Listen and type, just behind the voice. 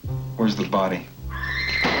Where's the body?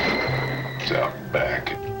 It's out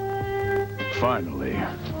back. Finally,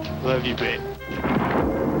 Love you, babe.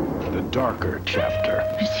 the darker chapter.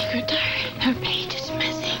 My secret diary. Her page is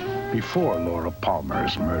missing. Before Laura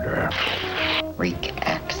Palmer's murder. Freak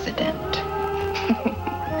accident.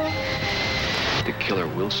 The killer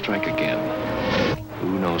will strike again.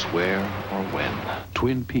 Who knows where or when?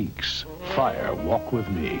 Twin Peaks. Fire Walk With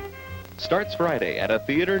Me. Starts Friday at a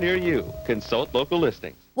theater near you. Consult local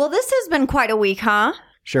listings. Well, this has been quite a week, huh?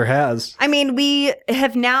 Sure has. I mean, we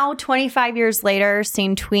have now, 25 years later,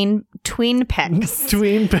 seen Tween Peaks.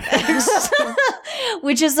 Tween Peaks.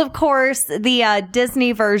 Which is, of course, the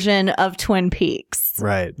Disney version of Twin Peaks.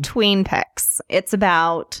 Right. Tween Peaks. It's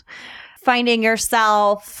about finding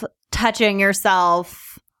yourself, touching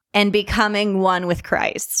yourself, and becoming one with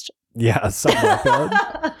Christ. Yeah, something like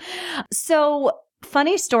that. So,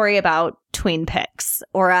 funny story about Tween Peaks,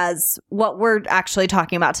 or as what we're actually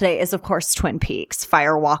talking about today is, of course, Twin Peaks,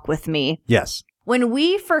 Fire Walk With Me. Yes. When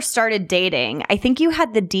we first started dating, I think you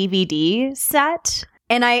had the DVD set,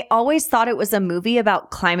 and I always thought it was a movie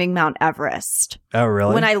about climbing Mount Everest. Oh,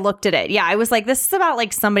 really? When I looked at it. Yeah, I was like, this is about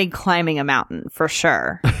like somebody climbing a mountain for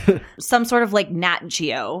sure. Some sort of like Nat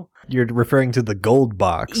Geo. You're referring to the Gold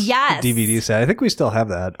Box Yes. DVD set. I think we still have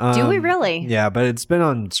that. Do we really? Yeah, but it's been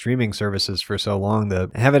on streaming services for so long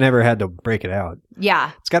that I haven't ever had to break it out.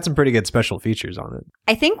 Yeah. It's got some pretty good special features on it.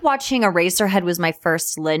 I think watching Eraserhead was my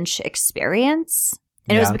first Lynch experience.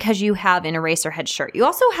 And it was Yeah. because you have an Eraserhead shirt. You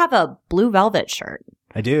also have a Blue Velvet shirt.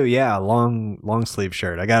 I do, yeah. Long sleeve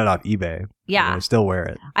shirt. I got it off eBay. Yeah. And I still wear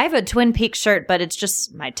it. I have a Twin Peaks shirt, but it's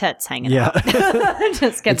just my tits hanging Yeah. out.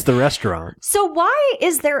 Just kidding. It's the restaurant. So why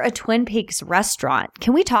is there a Twin Peaks restaurant?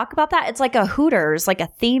 Can we talk about that? It's like a Hooters, like a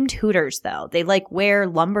themed Hooters, though. They like wear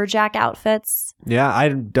lumberjack outfits. Yeah, I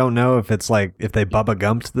don't know if it's like if they Bubba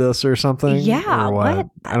Gumped this or something. Yeah, or what. what?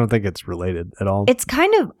 I don't think it's related at all. It's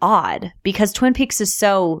kind of odd because Twin Peaks is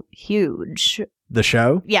so huge. The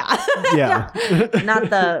show? Yeah. Yeah. Not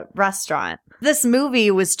the restaurant. This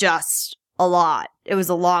movie was just a lot. It was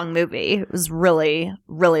a long movie. It was really,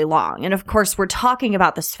 really long. And of course, we're talking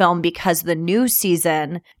about this film because the new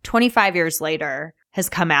season, 25 years later, has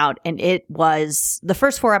come out, and it was the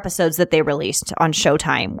first 4 episodes that they released on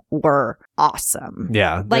Showtime were awesome.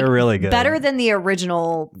 Yeah, they're really good. Better than the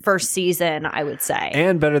original first season, I would say.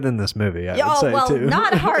 And better than this movie, I would say, well, too.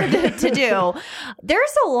 not hard to do.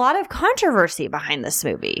 There's a lot of controversy behind this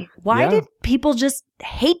movie. Why did people just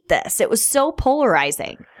hate this? It was so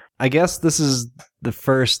polarizing. I guess this is the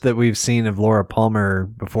first that we've seen of Laura Palmer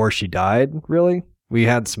before she died, really. We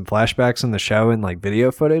had some flashbacks in the show and like video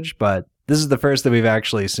footage, but this is the first that we've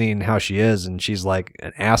actually seen how she is, and she's like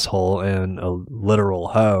an asshole and a literal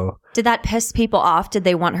hoe. Did that piss people off? Did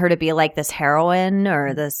they want her to be like this heroine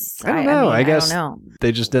or this? I don't know. I guess I don't know.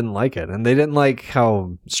 they just didn't like it, and they didn't like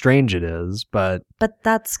how strange it is, but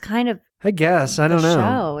that's kind of I guess. I don't the know.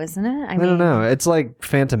 show, isn't it? I don't know. It's like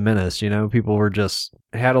Phantom Menace, you know? People were just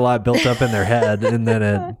had a lot built up in their head, and then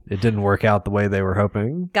it didn't work out the way they were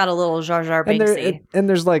hoping. Got a little Jar Jar And, Binksy. and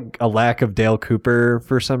there's like a lack of Dale Cooper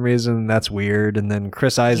for some reason. That's weird. And then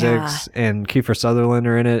Chris Isaacs and Kiefer Sutherland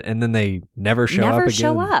are in it, and then they never show up again. Never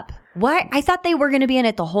show up. Why? I thought they were going to be in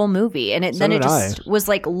it the whole movie, and then it just was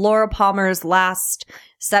like Laura Palmer's last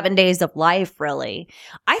 7 days of life, really.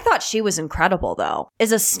 I thought she was incredible, though.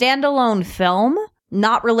 As a standalone film,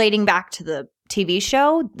 not relating back to the TV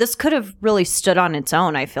show, this could have really stood on its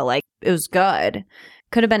own, I feel like. It was good.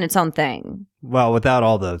 Could have been its own thing. Well, without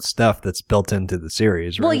all the stuff that's built into the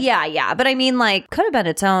series, right? Well, yeah. But I mean, like, could have been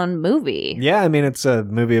its own movie. Yeah, I mean, it's a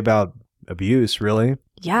movie about abuse, really.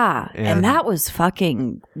 Yeah, and that was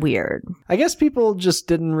fucking weird. I guess people just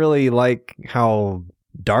didn't really like how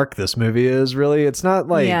dark this movie is, really. It's not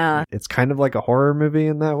like, it's kind of like a horror movie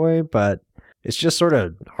in that way, but it's just sort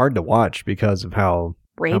of hard to watch because of how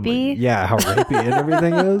rapey? How rapey and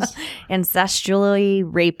everything is. Incestually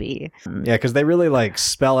rapey. Yeah, because they really like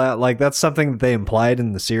spell out, like that's something that they implied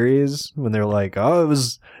in the series when they're like, oh, it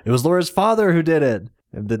was Laura's father who did it.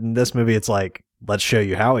 And then in this movie, it's like, let's show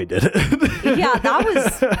you how he did it. Yeah, that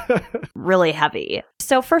was really heavy.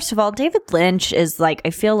 So first of all, David Lynch is like, I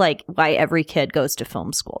feel like why every kid goes to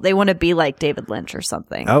film school. They want to be like David Lynch or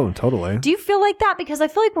something. Oh, totally. Do you feel like that? Because I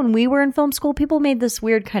feel like when we were in film school, people made this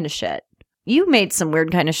weird kind of shit. You made some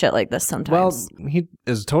weird kind of shit like this sometimes. Well, he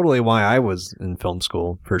is totally why I was in film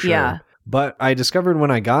school, for sure. Yeah. But I discovered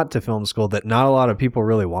when I got to film school that not a lot of people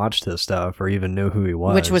really watched his stuff or even knew who he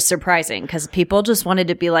was. Which was surprising because people just wanted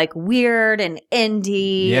to be like weird and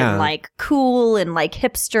indie and like cool and like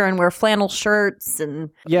hipster and wear flannel shirts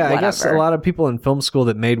and whatever. I guess a lot of people in film school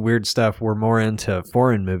that made weird stuff were more into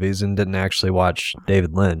foreign movies and didn't actually watch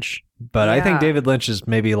David Lynch. But I think Yeah. David Lynch is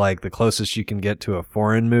maybe like the closest you can get to a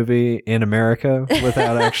foreign movie in America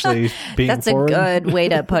without actually being That's foreign. a good way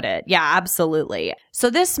to put it. Yeah, absolutely. So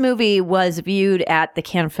this movie was viewed at the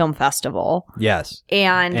Cannes Film Festival Yes.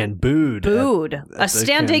 and Booed. a the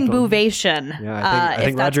standing Cannes Film- boovation. Yeah, I think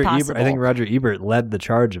if that's Roger possible. Ebert. I think Roger Ebert led the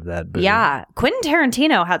charge of that. Boo. Yeah, Quentin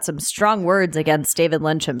Tarantino had some strong words against David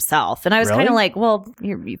Lynch himself, and I was Really? kind of like, "Well,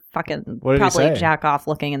 you fucking What did he probably say? jack off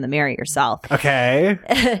looking in the mirror yourself." Okay.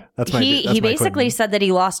 That's my. He basically said that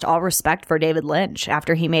he lost all respect for David Lynch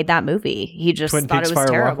after he made that movie. He just Twin thought Peaks it was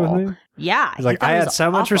Fire Walk with terrible. Me? Yeah, He's like, thought I it had was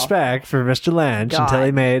so much awful. respect for Mr. Lynch God. until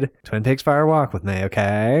he made Twin Peaks Fire Walk with Me.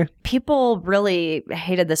 Okay. People really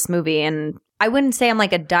hated this movie, and I wouldn't say I'm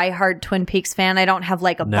like a diehard Twin Peaks fan. I don't have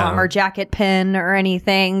like a No. bomber jacket pin or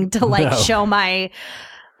anything to like No. show my.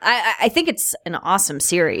 I think it's an awesome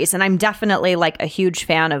series, and I'm definitely like a huge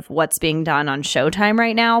fan of what's being done on Showtime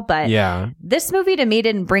right now. But Yeah. this movie to me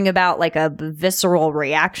didn't bring about like a visceral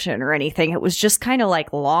reaction or anything. It was just kind of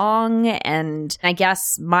like long, and I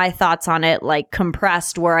guess my thoughts on it like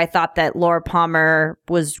compressed, where I thought that Laura Palmer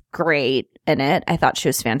was great in it. I thought she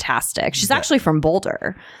was fantastic. She's actually from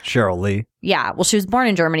Boulder. Cheryl Lee. Yeah, well, she was born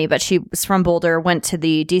in Germany, but she was from Boulder, went to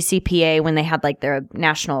the DCPA when they had like their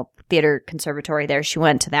National Theater Conservatory there. She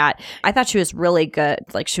went to that. I thought she was really good.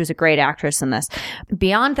 Like, she was a great actress in this.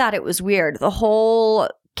 Beyond that, it was weird. The whole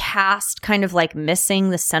cast kind of like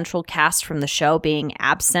missing, the central cast from the show being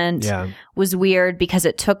absent Yeah. was weird because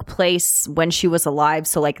it took place when she was alive.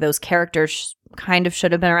 So like those characters kind of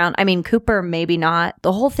should have been around. I mean, Cooper, maybe not.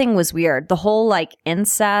 The whole thing was weird. The whole like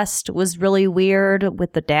incest was really weird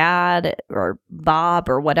with the dad or Bob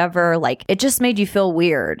or whatever. Like, it just made you feel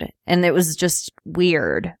weird. And it was just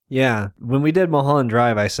weird. Yeah. When we did Mulholland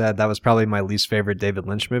Drive, I said that was probably my least favorite David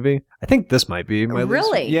Lynch movie. I think this might be my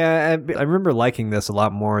Really? least. Yeah. I remember liking this a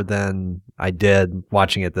lot more than I did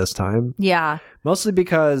watching it this time. Yeah. Mostly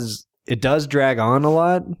because it does drag on a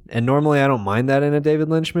lot. And normally I don't mind that in a David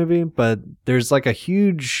Lynch movie, but there's like a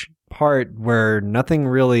huge part where nothing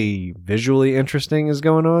really visually interesting is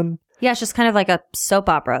going on. Yeah, it's just kind of like a soap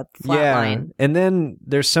opera flatline. And then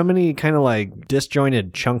there's so many kind of like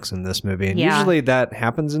disjointed chunks in this movie. And Yeah. usually that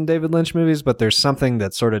happens in David Lynch movies, but there's something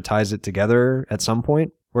that sort of ties it together at some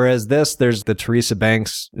point. Whereas this, there's the Teresa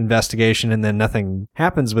Banks investigation and then nothing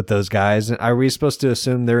happens with those guys. Are we supposed to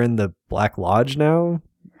assume they're in the Black Lodge now?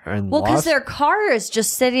 Well, because their car is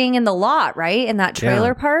just sitting in the lot, right? In that trailer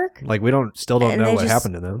Yeah. park. Like, we still don't And know they what just-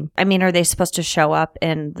 happened to them. I mean, are they supposed to show up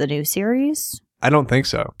in the new series? I don't think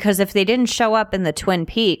so. Because if they didn't show up in the Twin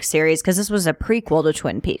Peaks series, because this was a prequel to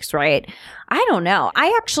Twin Peaks, right? I don't know.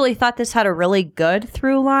 I actually thought this had a really good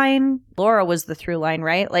through line. Laura was the through line,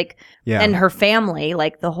 right? Like, Yeah. and her family,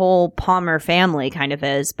 like the whole Palmer family kind of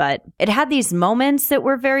is. But it had these moments that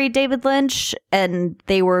were very David Lynch, and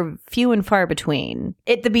they were few and far between.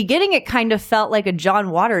 At the beginning, it kind of felt like a John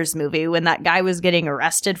Waters movie when that guy was getting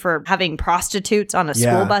arrested for having prostitutes on a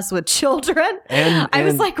Yeah. school bus with children. And- I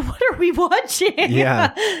was and- like, what are we watching?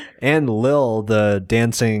 Yeah. And Lil, the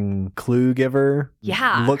dancing clue giver,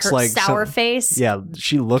 Yeah, looks her like sour face. Yeah,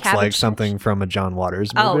 she looks Cabbage like Patch. something from a John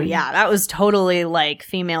Waters movie. Oh yeah, that was totally like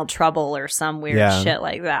Female Trouble or some weird Yeah. shit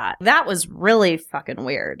like that. That was really fucking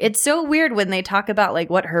weird. It's so weird when they talk about like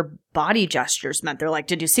what her body gestures meant. They're like,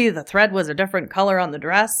 did you see the thread was a different color on the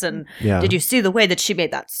dress? And Yeah. did you see the way that she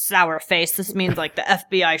made that sour face? This means like the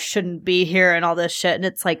FBI shouldn't be here and all this shit. And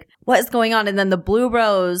it's like, what is going on? And then the blue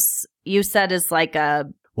rose you said is like a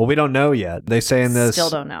Well, we don't know yet. They say in this. still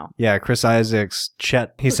don't know. Yeah, Chris Isaacs,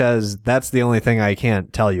 Chet, he says, that's the only thing I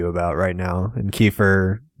can't tell you about right now. And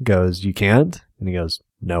Kiefer goes, you can't? And he goes,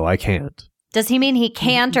 no, I can't. Does he mean he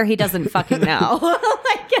can't or he doesn't fucking know?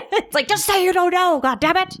 It's like, just say you don't know, god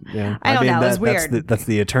damn it. Yeah. I don't know, it was weird. That's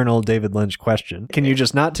the eternal David Lynch question. Can you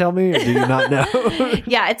just not tell me or do you not know?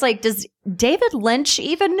 Yeah, it's like, does David Lynch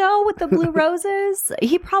even know what the blue rose is?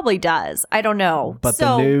 He probably does. I don't know. But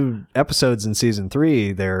so, the new episodes in season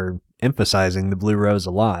 3, they're emphasizing the blue rose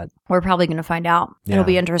a lot. we're probably going to find out. Yeah. It'll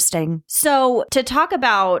be interesting. So to talk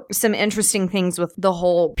about some interesting things with the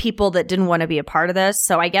whole people that didn't want to be a part of this.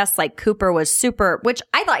 So I guess like Cooper was super, which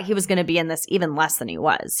I thought he was going to be in this even less than he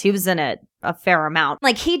was. He was in it a fair amount.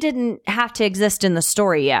 Like he didn't have to exist in the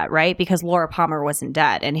story yet, right? Because Laura Palmer wasn't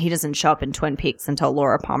dead and he doesn't show up in Twin Peaks until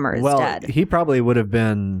Laura Palmer is Well, dead. he probably would have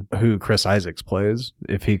been who Chris Isaacs plays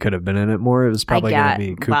if he could have been in it more. It was probably going to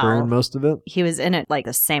be Cooper well, in most of it. He was in it like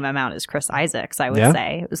the same amount as Chris Isaacs, I would Yeah.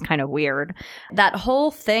 say. It was kind of weird. That whole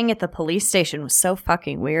thing at the police station was so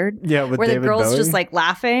fucking weird. Yeah, with where David the girls Bowie? just like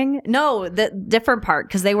laughing. No, the different part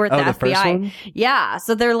because they were at Oh, the the first FBI. one? Yeah,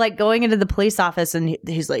 so they're like going into the police office and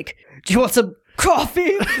he's like, "Do you want some coffee?"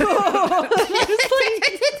 It's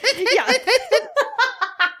like-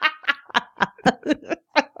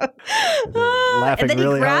 laughing and then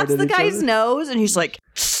really he grabs hard the at each guy's other. nose and he's like,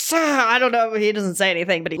 I don't know. He doesn't say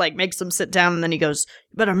anything, but he like makes him sit down and then he goes,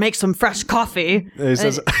 "You better make some fresh coffee." He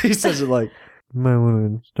says it like, "You might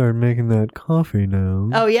want to start making that coffee now."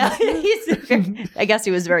 Oh yeah, I guess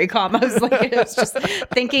he was very calm. I was like, I was just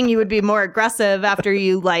thinking you would be more aggressive after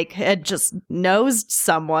you like had just nosed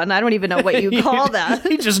someone. I don't even know what you call that.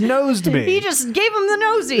 He just nosed me. He just gave him the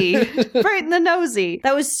nosy, right in the nosy.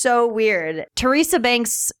 That was so weird. Teresa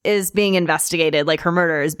Banks is being investigated, like her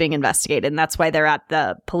murder is being investigated, and that's why they're at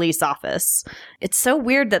the police office. It's so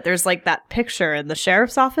weird that there's like that picture in the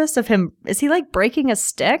sheriff's office of him. Is he like breaking a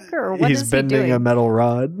stick or what He's is he bending doing? a metal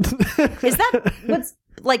rod. Is that what's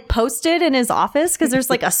like posted in his office? Because there's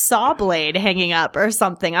like a saw blade hanging up or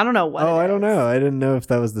something. I don't know what. Oh, I don't know. I didn't know if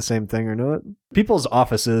that was the same thing or not. People's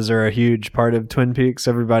offices are a huge part of Twin Peaks.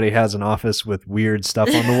 Everybody has an office with weird stuff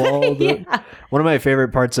on the wall. Yeah. One of my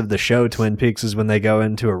favorite parts of the show Twin Peaks is when they go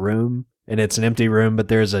into a room and it's an empty room, but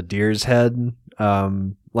there's a deer's head,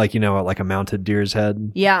 like a mounted deer's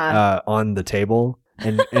head, on the table,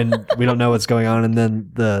 and we don't know what's going on, and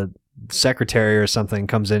then the secretary or something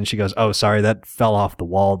comes in. She goes, "Oh, sorry, that fell off the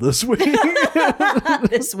wall this week."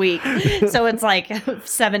 This week. So it's like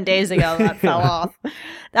 7 days ago that fell off.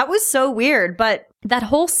 That was so weird. But that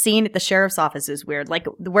whole scene at the sheriff's office is weird. Like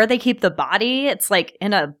where they keep the body, it's like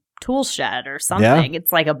in a tool shed or something.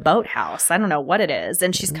 It's like a boathouse. I don't know what it is.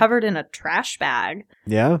 And she's covered in a trash bag.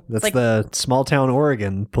 Yeah, that's like, the small town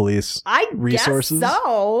Oregon police resources. Guess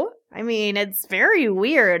so. I mean, it's very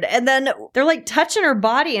weird. And then they're like touching her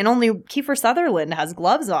body and only Kiefer Sutherland has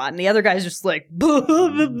gloves on. The other guy's just like,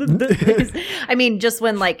 I mean, just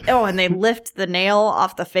when like, and they lift the nail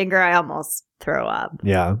off the finger, I almost throw up.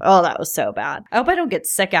 Yeah. Oh, that was so bad. I hope I don't get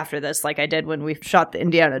sick after this like I did when we shot the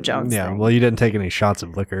Indiana Jones thing. Well, you didn't take any shots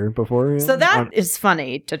of liquor before. So that is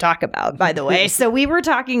funny to talk about, by the way. So we were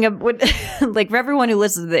talking about, like, for everyone who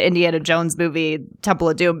listens to the Indiana Jones movie, Temple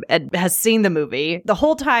of Doom, has seen the movie. The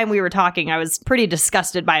whole time we were talking, I was pretty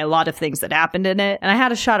disgusted by a lot of things that happened in it. And I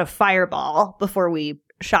had a shot of Fireball before we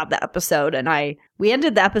shot the episode, and we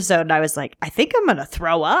ended the episode and I was like, I think I'm gonna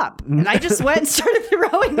throw up, and I just went and started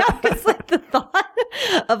throwing up. It's like the thought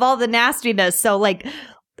of all the nastiness. So like,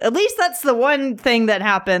 at least that's the one thing that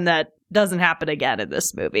happened that doesn't happen again in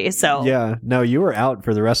this movie. So yeah, no, you were out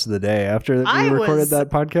for the rest of the day after we recorded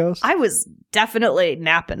that podcast. I was definitely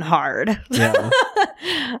napping hard. Yeah.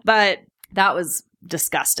 But that was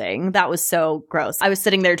disgusting. That was so gross. I was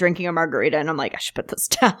sitting there drinking a margarita and I'm like, I should put this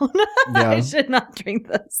down. Yeah. I should not drink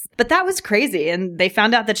this. But that was crazy. And they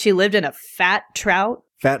found out that she lived in a Fat Trout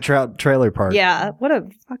Trailer Park. Yeah. What a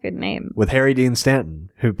fucking name. With Harry Dean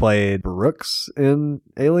Stanton, who played Brooks in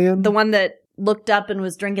Alien. The one that looked up and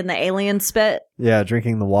was drinking the alien spit. Yeah,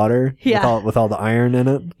 drinking the water. Yeah. With all the iron in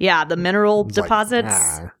it. Yeah, the mineral Like,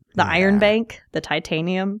 deposits. The Iron Bank, the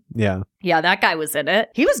titanium. Yeah. Yeah, that guy was in it.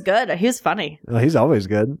 He was good. He was funny. Well, he's always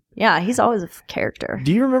good. Yeah, he's always a character.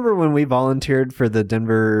 Do you remember when we volunteered for the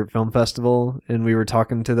Denver Film Festival and we were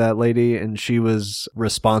talking to that lady and she was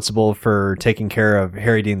responsible for taking care of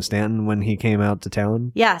Harry Dean Stanton when he came out to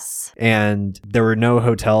town? Yes. And there were no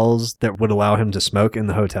hotels that would allow him to smoke in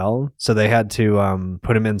the hotel. So they had to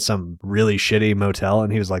put him in some really shitty motel.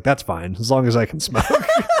 And he was like, that's fine, as long as I can smoke.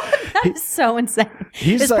 That's so insane.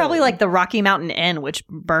 It's probably like the Rocky Mountain Inn, which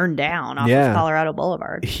burned down off of Colorado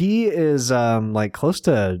Boulevard. He is like close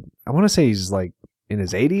to, I want to say he's like in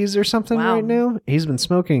his 80s or something right now. He's been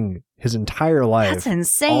smoking his entire life. That's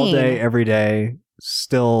insane. All day, every day.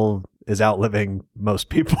 Still is outliving most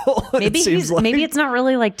people. Maybe maybe it's not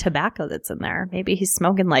really like tobacco that's in there. Maybe he's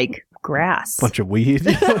smoking like grass. Bunch of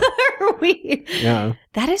weed. Weed. Yeah.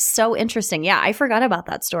 That is so interesting. Yeah, I forgot about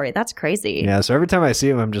that story. That's crazy. Yeah, so every time I see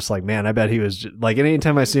him, I'm just like, man, I bet he was like,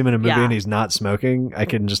 anytime I see him in a movie and he's not smoking, I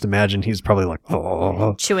can just imagine he's probably like,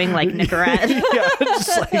 chewing like Nicorette. Yeah,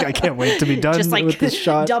 just like, I can't wait to be done just like with this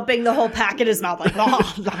shot. Dumping the whole pack in his mouth like,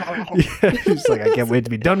 Yeah, he's like, I can't wait to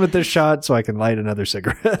be done with this shot so I can light another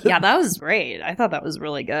cigarette. Yeah, that was great. I thought that was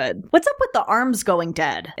really good. What's up with the arms going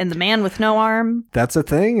dead and the man with no arm? That's a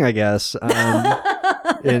thing, I guess.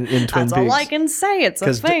 In Twin Peaks. That's all I can say. It's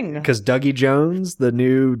a thing. Because Dougie Jones, the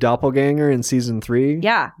new doppelganger in season 3,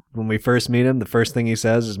 when we first meet him, the first thing he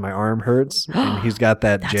says is, my arm hurts. And he's got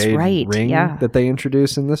that jade ring that they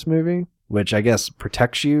introduce in this movie, which I guess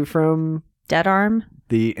protects you from dead arm,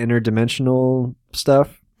 the interdimensional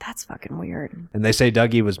stuff. That's fucking weird. And they say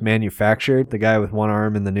Dougie was manufactured. The guy with one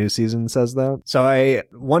arm in the new season says that. So I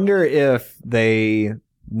wonder if they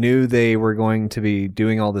knew they were going to be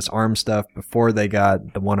doing all this arm stuff before they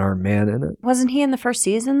got the one-armed man in it. Wasn't he in the first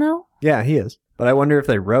season, though? Yeah, he is. But I wonder if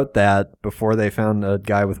they wrote that before they found a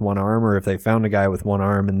guy with one arm, or if they found a guy with one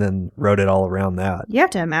arm and then wrote it all around that. You have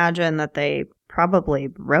to imagine that they probably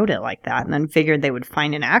wrote it like that and then figured they would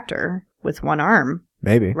find an actor with one arm.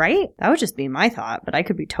 Maybe. Right? That would just be my thought, but I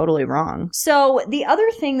could be totally wrong. So the other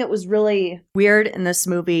thing that was really weird in this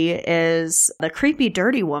movie is the creepy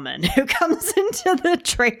dirty woman who comes into the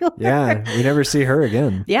trailer. Yeah, we never see her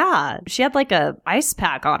again. Yeah. She had like a ice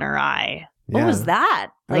pack on her eye. What Yeah. was that?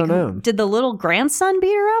 I don't know. Did the little grandson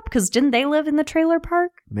beat her up? Because didn't they live in the trailer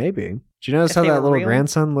park? Maybe. Did you notice If how they that were little real?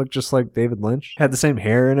 grandson looked just like David Lynch? Had the same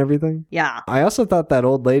hair and everything? Yeah. I also thought that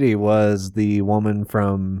old lady was the woman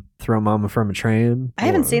from Throw Mama from a Train. I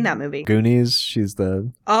haven't or seen that movie. Goonies. She's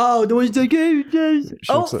the... Oh, the one's like, she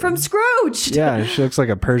oh, looks like- from Scrooge. Yeah, she looks like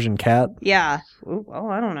a Persian cat. Yeah. Ooh, well,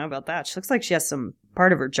 I don't know about that. She looks like she has some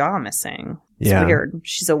part of her jaw missing. It's Yeah. weird.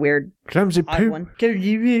 She's a weird Clumsy odd poop. one. Do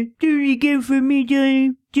it again for me,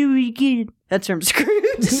 Johnny. Do it again. That's from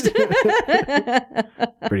Scrooge.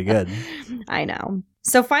 Pretty good. I know.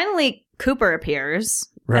 So finally, Cooper appears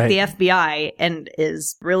Right. at the FBI and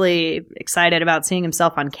is really excited about seeing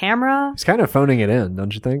himself on camera. He's kind of phoning it in,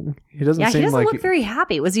 don't you think? He doesn't Yeah, seem he doesn't like... look very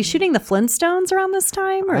happy. Was he shooting the Flintstones around this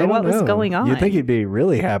time, I or don't what was know. going on? You'd think he'd be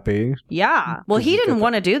really happy. Yeah. Well, he he's didn't got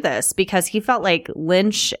want to do this because he felt like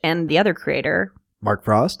Lynch and the other creator, Mark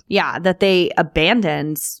Frost? yeah, that they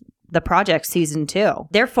abandoned the project season 2.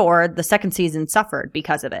 Therefore, the second season suffered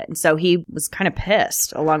because of it. And so he was kind of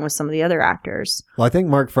pissed along with some of the other actors. Well, I think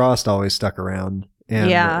Mark Frost always stuck around. And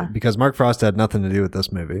Yeah. Because Mark Frost had nothing to do with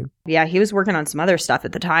this movie. Yeah, he was working on some other stuff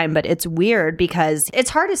at the time, but it's weird because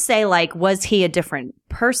it's hard to say, like, was he a different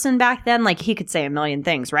person back then? Like, he could say a million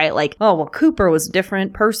things, right? Like, oh, well, Cooper was a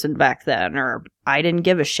different person back then, or I didn't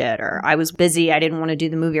give a shit, or I was busy, I didn't want to do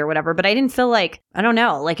the movie or whatever. But I didn't feel like, I don't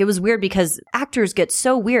know, like, it was weird because actors get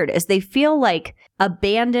so weird as they feel like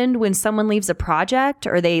abandoned when someone leaves a project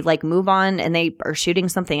or they like move on and they are shooting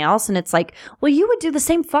something else. And it's like, well, you would do the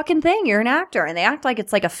same fucking thing. You're an actor. And they act like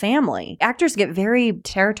it's like a family. Actors get very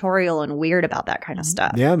territorial and weird about that kind of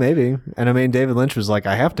stuff. Yeah, maybe. And I mean, David Lynch was like,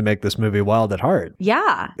 I have to make this movie wild at heart.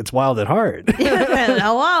 Yeah. It's wild at heart.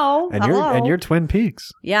 Hello. And Hello. you're Twin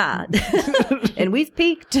Peaks. Yeah. And we've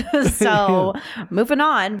peaked. So moving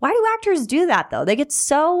on. Why do actors do that though? They get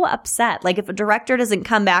so upset. Like if a director doesn't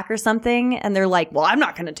come back or something and they're like, well, I'm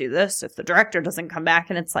not going to do this if the director doesn't come back.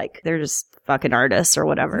 And it's like, they're just fucking artists or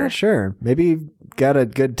whatever. Yeah, sure. Maybe he got a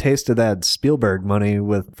good taste of that Spielberg money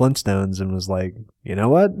with Flintstones and was like, you know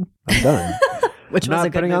what? I'm done. Which I'm was not a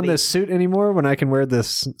good putting on movie. this suit anymore when I can wear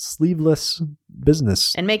this sleeveless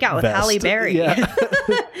business And make out with vest. Halle Berry. Yeah.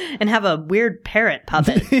 And have a weird parrot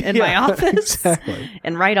puppet in my Yeah, office. exactly.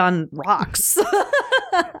 And write on rocks.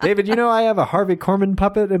 David, you know I have a Harvey Korman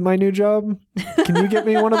puppet in my new job. Can you get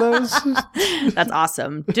me one of those? That's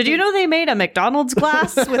awesome. Did you know they made a McDonald's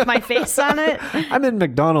glass with my face on it? I'm in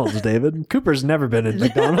McDonald's, David. Cooper's never been in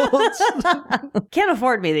McDonald's. Can't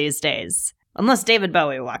afford me these days. Unless David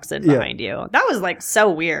Bowie walks in Yeah. behind you. That was like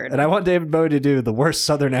so weird. And I want David Bowie to do the worst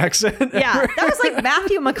Southern accent Yeah, ever. that was like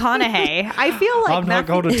Matthew McConaughey. I feel like I'm not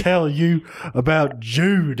going to tell you about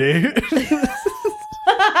Judy.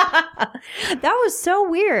 That was so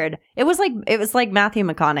weird. It was like Matthew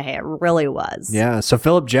McConaughey. It really was. Yeah, so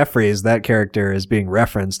Philip Jeffries, that character, is being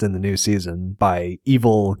referenced in the new season by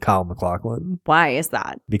evil Kyle MacLachlan Why is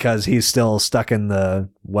that? because he's still stuck in the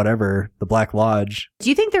Black Lodge. Do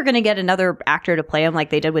you think they're going to get another actor to play him like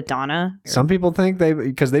they did with Donna? Some people think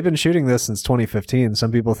because they've been shooting this since 2015.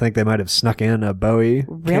 Some people think they might have snuck in a Bowie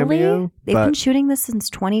Really? cameo. They've but been shooting this since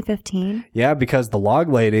 2015? yeah, because the log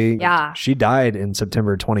lady, Yeah. she died in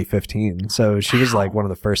September 2015. So she was like one of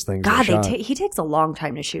the first things God, they shot. he takes a long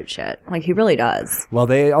time to shoot shit. Like, he really does. Well,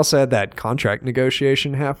 they also had that contract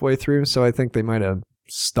negotiation halfway through, so I think they might have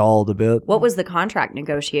stalled a bit. What was the contract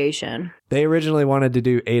negotiation? They originally wanted to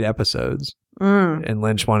do 8 episodes, and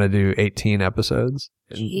Lynch wanted to do 18 episodes.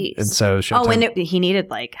 Jeez. And so Showtime... Oh, and he needed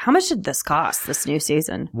like, how much did this cost, this new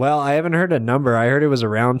season? Well, I haven't heard a number. I heard it was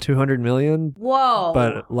around $200 million, Whoa.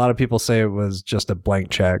 but a lot of people say it was just a blank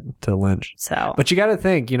check to Lynch. So, But you got to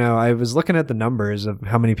think, I was looking at the numbers of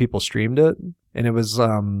how many people streamed it, and it was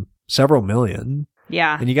several million.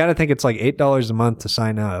 yeah. And you got to think it's like $8 a month to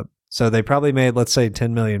sign up. So they probably made, let's say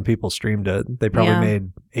 10 million people streamed it. They probably Yeah.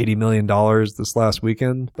 made $80 million this last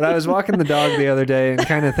weekend. But I was walking the dog the other day and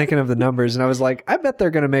kind of thinking of the numbers, and I was like, I bet they're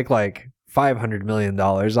going to make like $500 million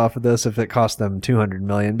off of this if it cost them $200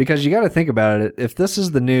 million. Because you got to think about it. If this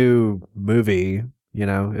is the new movie,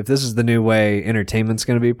 if this is the new way entertainment's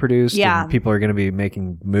going to be produced, Yeah. and people are going to be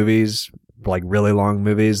making movies like really long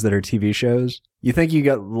movies that are TV shows. You think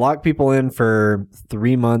you lock people in for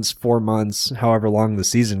 3 months, 4 months, however long the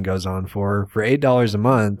season goes on for $8 a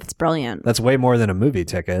month. It's brilliant. That's way more than a movie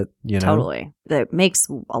ticket, you know? Totally. That makes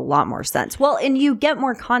a lot more sense. Well, and you get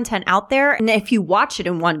more content out there. And if you watch it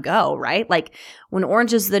in one go, right? Like when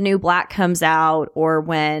Orange is the New Black comes out, or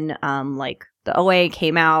when like the OA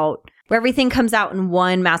came out, where everything comes out in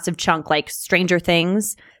one massive chunk, like Stranger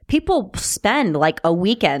Things. People spend like a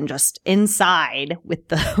weekend just inside with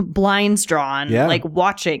the blinds drawn, like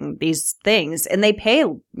watching these things, and they pay,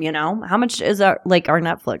 you know, how much is our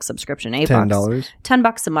Netflix subscription? $8.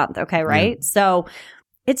 $10 a month. Okay. Right. Yeah. So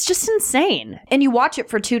it's just insane. And you watch it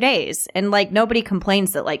for 2 days, and like nobody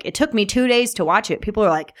complains that like it took me 2 days to watch it. People are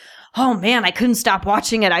like, oh man, I couldn't stop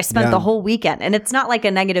watching it. I spent the whole weekend. And it's not like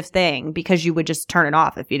a negative thing, because you would just turn it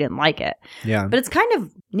off if you didn't like it. Yeah. But it's kind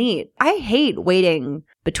of neat. I hate waiting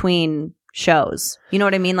between shows. You know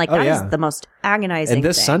what I mean? Like that is the most agonizing And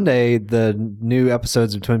this thing. Sunday, the new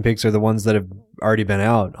episodes of Twin Peaks are the ones that have already been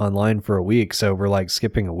out online for a week. So we're like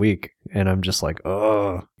skipping a week. And I'm just like,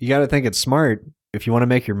 oh, you got to think it's smart, if you want to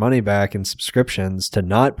make your money back in subscriptions, to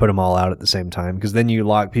not put them all out at the same time, because then you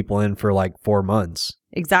lock people in for like 4 months.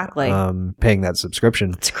 Exactly. Paying that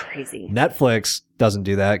subscription. It's crazy. Netflix doesn't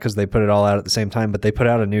do that because they put it all out at the same time, but they put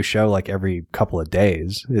out a new show like every couple of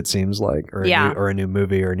days, it seems like, or a new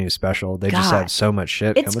movie or a new special. They just have so much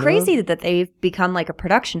shit. It's crazy that they've become like a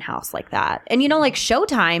production house like that. And you know, like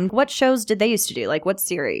Showtime, what shows did they used to do? Like what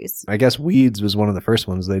series? I guess Weeds was one of the first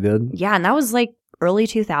ones they did. Yeah, and that was like early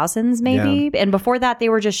 2000s maybe. Yeah. And before that, they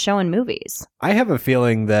were just showing movies. I have a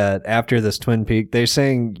feeling that after this Twin Peaks, they're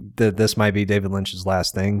saying that this might be David Lynch's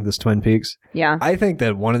last thing, this Twin Peaks. Yeah. I think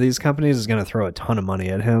that one of these companies is going to throw a ton of money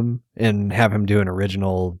at him and have him do an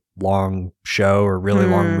original long show or really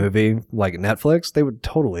long movie like Netflix. They would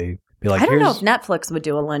totally be like, I don't know if Netflix would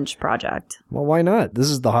do a Lynch project. Well, why not?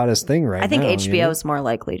 This is the hottest thing right now. I think HBO is more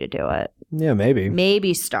likely to do it. Yeah, maybe.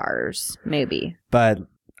 Maybe Stars. Maybe. But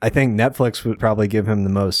I think Netflix would probably give him the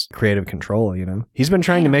most creative control, you know? He's been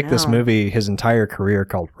trying to make this movie his entire career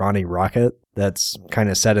called Ronnie Rocket. That's kind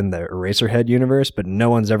of set in the Eraserhead universe, but no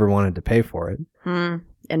one's ever wanted to pay for it.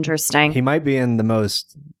 Interesting. He might be in the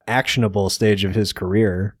most actionable stage of his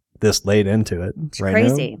career this late into it. It's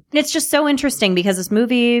crazy. Now. It's just so interesting because this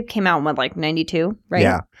movie came out in what, like 92, right?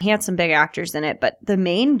 Yeah. He had some big actors in it, but the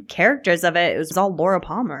main characters of it was all Laura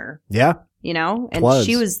Palmer. Yeah. You know, and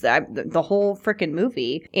she was the whole freaking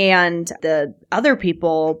movie. And the other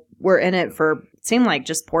people were in it for, seemed like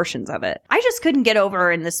just portions of it. I just couldn't get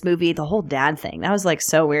over in this movie the whole dad thing. That was like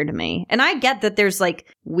so weird to me. And I get that there's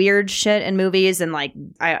like weird shit in movies, and like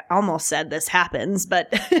I almost said this happens, but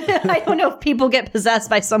I don't know if people get possessed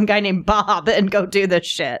by some guy named Bob and go do this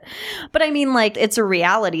shit. But I mean, like, it's a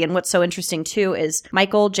reality. And what's so interesting too is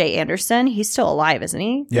Michael J. Anderson, he's still alive, isn't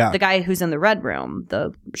he? Yeah. The guy who's in the Red Room,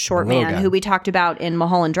 the short man who we talked about in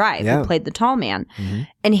Mulholland Drive, who played the tall man. Mm-hmm.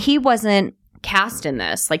 And he wasn't cast in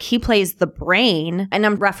this. Like, he plays the brain, and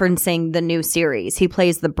I'm referencing the new series. He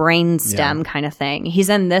plays the brain stem kind of thing. He's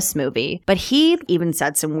in this movie, but he even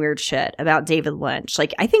said some weird shit about David Lynch.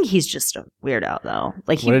 Like, I think he's just a weirdo though.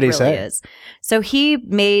 Like, he really is. So he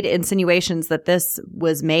made insinuations that this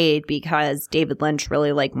was made because David Lynch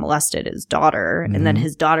really like molested his daughter. Mm-hmm. And then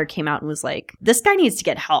his daughter came out and was like, this guy needs to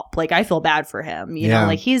get help. Like, I feel bad for him. You know,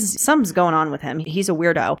 like something's going on with him. He's a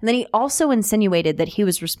weirdo. And then he also insinuated that he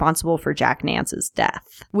was responsible for Jack Nance's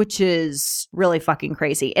death, which is really fucking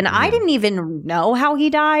crazy. And I didn't even know how he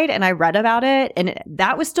died, and I read about it, and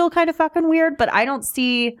that was still kind of fucking weird. But I don't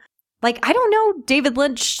see, like, I don't know, David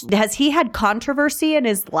Lynch, has he had controversy in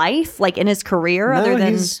his life, like in his career? No, other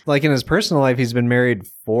than he's, like, in his personal life, he's been married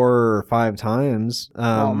 4 or 5 times.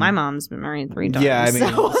 Well, my mom's been married 3 times. Yeah, I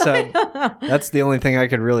mean, so that's the only thing I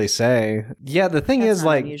could really say. Yeah, the thing is,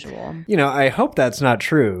 like, unusual. You know, I hope that's not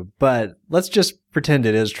true, but let's just pretend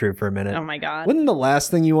it is true for a minute. Oh my God. Wouldn't the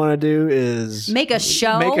last thing you want to do is make a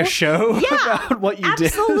show about what you did?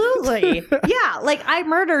 Absolutely. Yeah. Like, I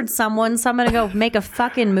murdered someone, so I'm going to go make a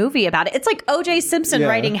fucking movie about it. It's like O.J. Simpson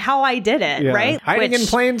writing How I Did It, right? Hiding in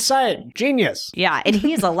plain sight. Genius. Yeah. And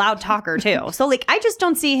he's a loud talker too. So, like, I just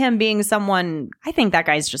don't see him being someone, I think that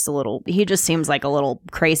guy's just he just seems like a little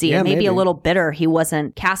crazy and maybe a little bitter he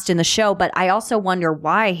wasn't cast in the show. But I also wonder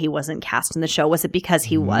why he wasn't cast in the show. Was it because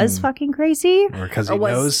he was fucking crazy? Or because he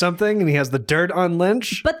knows something and he has the dirt on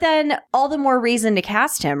Lynch? But then all the more reason to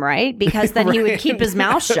cast him, right? Because then he would keep his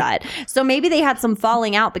mouth shut. So maybe they had some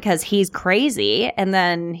falling out because he's crazy. And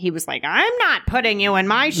then he was like, I'm not putting you in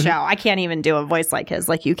my show. I can't even do a voice like his,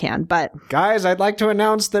 like you can. But guys, I'd like to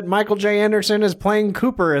announce that Michael J. Anderson is playing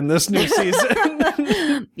Cooper in this new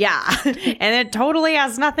season. Yeah. And it totally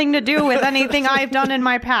has nothing to do with anything I've done in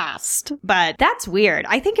my past. But that's weird.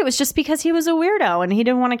 I think it was just because he was a weirdo and he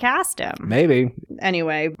didn't want to cast him. Maybe.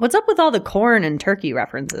 Anyway, what's up with all the corn and turkey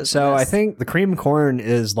references? So I think the cream corn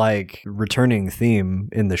is like returning theme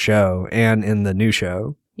in the show and in the new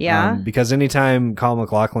show. Yeah. Because anytime Kyle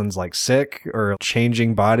MacLachlan's like sick or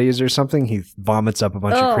changing bodies or something, he vomits up a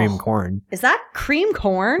bunch of cream corn. Is that cream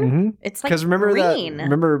corn? Mm-hmm. It's like Because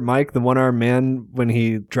remember Mike, the one-armed man, when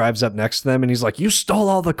he drives up next to them and he's like, "You stole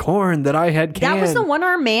all the corn that I had canned." That was the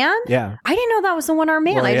one-armed man? Yeah. I didn't know that was the one-armed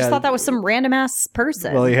man. Well, I just yeah. thought that was some random-ass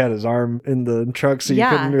person. Well, he had his arm in the truck, so you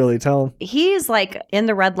couldn't really tell. He's like in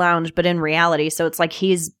the Red Lounge, but in reality, so it's like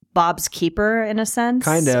he's Bob's keeper in a sense.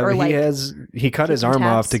 Kind of. Or like he cut his arm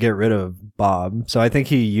off to get rid of Bob. So I think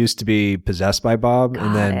he used to be possessed by Bob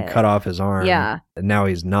and then cut off his arm. Yeah. And now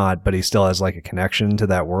he's not, but he still has like a connection to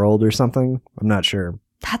that world or something. I'm not sure.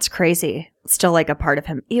 That's crazy. It's still like a part of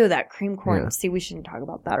him. Ew, that cream corn. Yeah. See, we shouldn't talk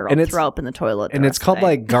about that or I'll throw up in the toilet. And it's called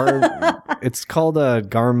like it's called a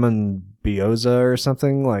Garmonbiosa or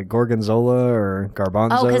something, like Gorgonzola or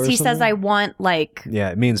Garbanzo. Oh, because he something. says I want like Yeah,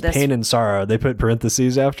 it means pain and sorrow. They put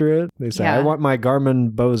parentheses after it. They say, I want my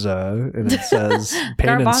Garmonboza, and it says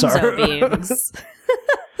pain and sorrow. Beans.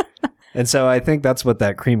 And so I think that's what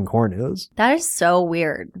that cream corn is. That is so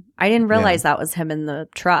weird. I didn't realize that was him in the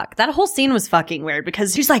truck. That whole scene was fucking weird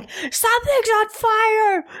because he's like, something's on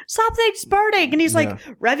fire, something's burning. And he's like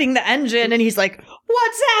revving the engine and he's like,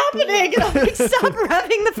 what's happening? And I'm like, stop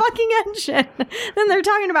revving the fucking engine. Then they're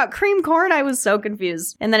talking about cream corn. I was so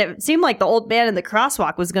confused. And then it seemed like the old man in the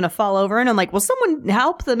crosswalk was going to fall over. And I'm like, will someone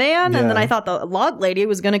help the man? And then I thought the log lady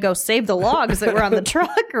was going to go save the logs that were on the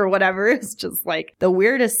truck or whatever. It's just like the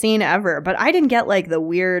weirdest scene ever. But I didn't get like the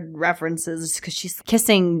weird references because she's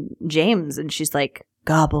kissing James and she's like,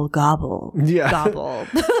 gobble, gobble, gobble.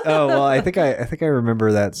 Oh, well, I think I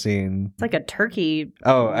remember that scene. It's like a turkey.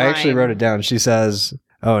 Oh, I actually wrote it down. She says,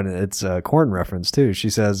 oh, and it's a corn reference too. She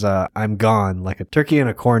says, I'm gone like a turkey in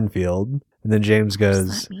a cornfield. And then James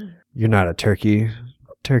goes, you're not a turkey.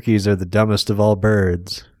 Turkeys are the dumbest of all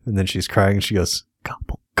birds. And then she's crying and she goes,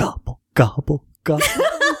 gobble, gobble, gobble, gobble.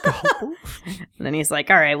 And then he's like,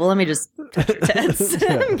 all right, well, let me just touch your tits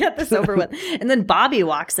and get this over with. And then Bobby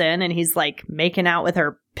walks in and he's like making out with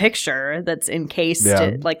her picture that's encased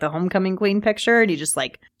like the homecoming queen picture. And he just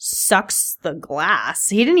like sucks the glass.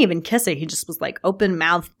 He didn't even kiss it. He just was like open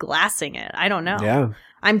mouth glassing it. I don't know. Yeah.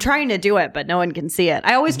 I'm trying to do it, but no one can see it.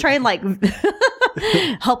 I always try and like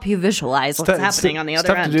help you visualize what's happening on the other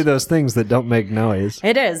end. It's tough to do those things that don't make noise.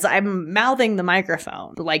 It is. I'm mouthing the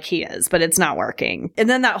microphone like he is, but it's not working. And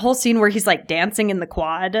then that whole scene where he's like dancing in the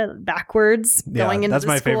quad backwards, going into that's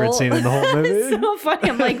my school. favorite scene in the whole movie. It's so funny.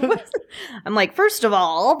 I'm like, what? I'm like, first of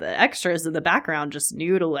all, the extras in the background just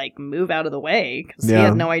knew to like move out of the way because he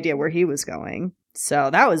had no idea where he was going.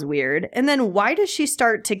 So that was weird. And then why does she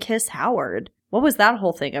start to kiss Howard? What was that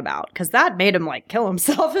whole thing about? Because that made him like kill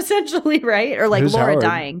himself essentially, right? Or like Who's Laura Howard?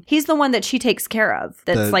 Dying. He's the one that she takes care of.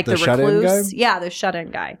 That's like the shut-in recluse. guy? Yeah, the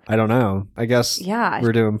shut-in guy. I don't know. I guess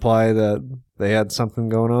we're to imply that they had something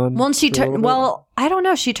going on. Well, and I don't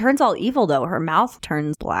know. She turns all evil though. Her mouth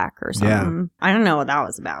turns black or something. I don't know what that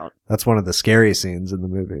was about. That's one of the scary scenes in the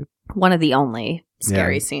movie. One of the only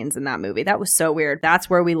scary scenes in that movie. That was so weird. That's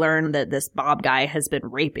where we learned that this Bob guy has been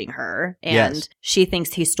raping her. And she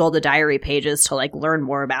thinks he stole the diary pages to like learn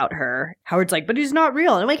more about her. Howard's like, but he's not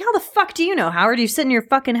real. And I'm like, how the fuck do you know, Howard? You sit in your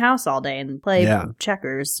fucking house all day and play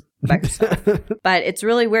checkers by yourself. But it's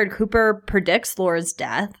really weird. Cooper predicts Laura's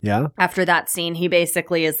death. Yeah. After that scene, he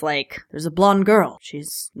basically is like, there's a blonde girl.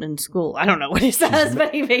 She's in school. I don't know what he says,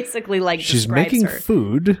 but he basically like she's describes making her.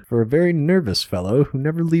 food for a very nervous fellow who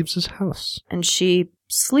never leaves his house. And she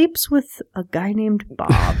sleeps with a guy named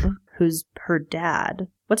Bob, who's her dad.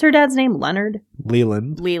 What's her dad's name? Leonard?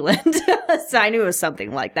 Leland. So I knew it was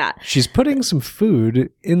something like that. She's putting some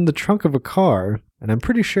food in the trunk of a car, and I'm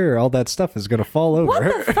pretty sure all that stuff is going to fall over.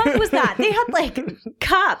 What the fuck was that? They had like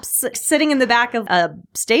cups sitting in the back of a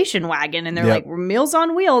station wagon, and they're like, we're Meals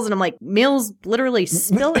on Wheels. And I'm like, meals literally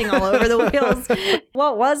spilling all over the wheels.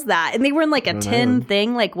 What was that? And they were in like a tin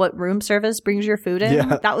thing, like what room service brings your food in.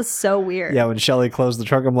 Yeah. That was so weird. Yeah, when Shelley closed the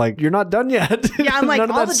trunk, I'm like, you're not done yet. Yeah, I'm like,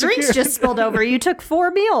 all the drinks just spilled over. You took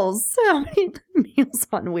 4 meals. Meals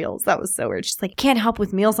on Wheels. That was so weird. She's like, can't help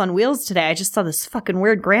with Meals on Wheels today. I just saw this fucking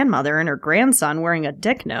weird grandmother and her grandson wearing a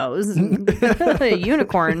dick nose and a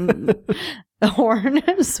unicorn horn.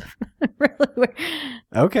 It was really weird.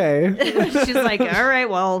 Okay. She's like, all right,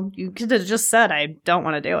 well, you could have just said I don't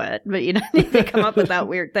want to do it, but you don't need to come up with that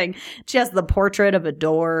weird thing. She has the portrait of a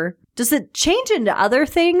door. Does it change into other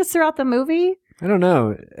things throughout the movie? I don't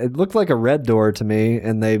know. It looked like a red door to me,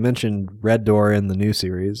 and they mentioned red door in the new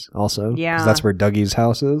series also. Yeah. 'Cause that's where Dougie's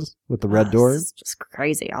house is, with the red door. It's just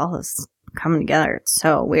crazy. All this coming together. It's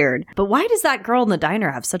so weird. But why does that girl in the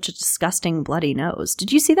diner have such a disgusting bloody nose?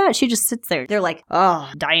 Did you see that? She just sits there. They're like, oh,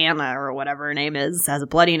 Diana or whatever her name is has a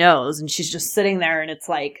bloody nose. And she's just sitting there and it's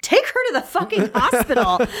like, take her to the fucking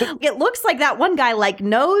hospital. It looks like that one guy like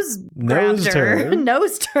nosed her,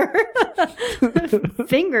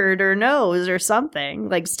 fingered her nose or something.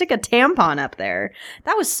 Like stick a tampon up there.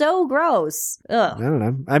 That was so gross. Ugh. I don't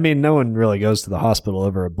know. I mean, no one really goes to the hospital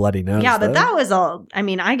over a bloody nose. Yeah, but though. that was all. I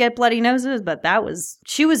mean, I get bloody noses, but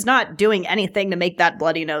she was not doing anything to make that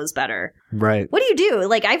bloody nose better. Right. What do you do?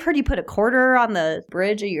 Like, I've heard you put a quarter on the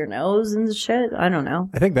bridge of your nose and shit. I don't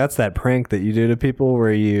know. I think that's that prank that you do to people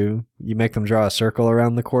where you make them draw a circle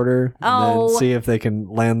around the quarter and then see if they can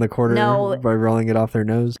land the quarter by rolling it off their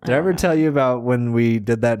nose. Did I ever tell you about when we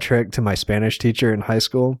did that trick to my Spanish teacher in high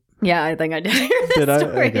school? Yeah, I think I did hear this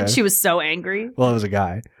story. Okay. And she was so angry. Well, it was a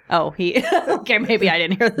guy. Oh, okay, maybe I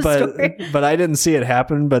didn't hear the story. But I didn't see it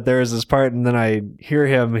happen, but there was this part, and then I hear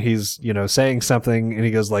him, he's, saying something, and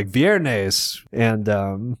he goes like, Viernes,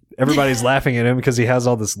 and everybody's laughing at him because he has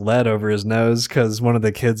all this lead over his nose because one of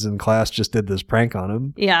the kids in class just did this prank on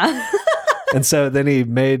him. Yeah. And so then he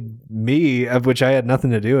made me, of which I had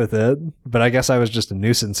nothing to do with it, but I guess I was just a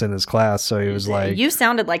nuisance in his class. So he was like... You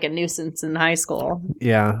sounded like a nuisance in high school.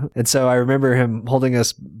 Yeah. And so I remember him holding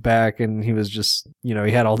us back and he was just, he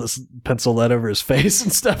had all this pencil lead over his face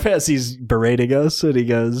and stuff as he's berating us. And he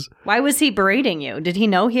goes... Why was he berating you? Did he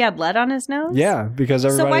know he had lead on his nose? Yeah, because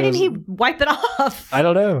everybody... So why didn't he wipe it off? I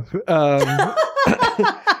don't know.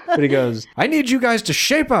 But he goes, I need you guys to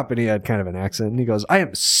shape up. And he had kind of an accent. And he goes, I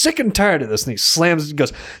am sick and tired of this. And he slams it and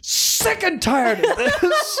goes, sick and tired of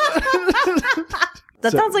this.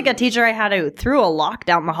 That sounds like a teacher I had who threw a lock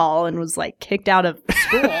down the hall and was like kicked out of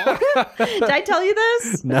school. Did I tell you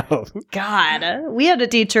this? No. God. We had a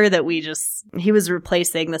teacher that he was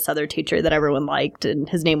replacing this other teacher that everyone liked, and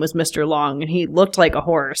his name was Mr. Long, and he looked like a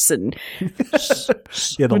horse. And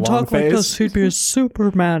yeah, the long face. Like this, he'd be a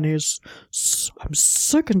Superman. I'm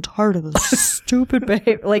sick and tired of this stupid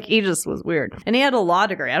behavior. Like, he just was weird. And he had a law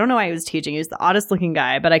degree. I don't know why he was teaching. He was the oddest looking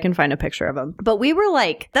guy, but I can find a picture of him. But we were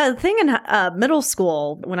like, the thing in middle school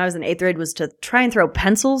when I was in 8th grade was to try and throw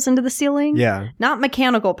pencils into the ceiling. Yeah. Not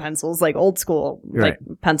mechanical pencils, like old school like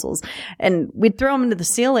pencils. And we'd throw them into the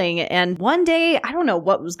ceiling. And one day, I don't know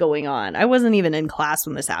what was going on. I wasn't even in class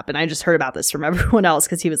when this happened. I just heard about this from everyone else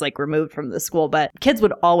because he was like removed from the school. But kids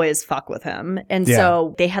would always fuck with him. And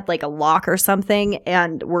so they had like a lock or something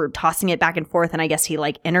and were tossing it back and forth. And I guess he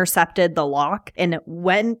like intercepted the lock and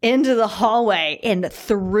went into the hallway and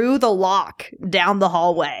threw the lock down the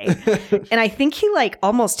hallway. And I think he like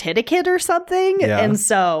almost hit a kid or something. Yeah. And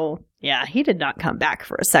so, yeah, he did not come back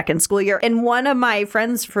for a second school year. And one of my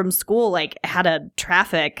friends from school like had a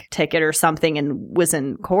traffic ticket or something and was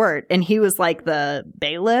in court. And he was like the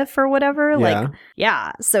bailiff or whatever. Yeah. Like,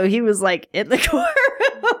 yeah. So he was like in the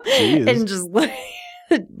courtroom and just like...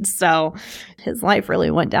 So his life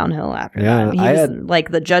really went downhill after that. He was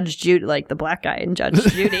like the Judge Judy, like the black guy in Judge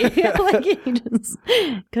Judy. Like he just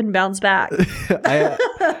couldn't bounce back. I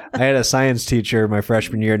had a science teacher my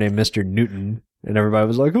freshman year named Mr. Newton. And everybody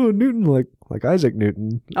was like, oh, Newton, like Isaac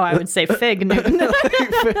Newton. Oh, I would say Fig Newton.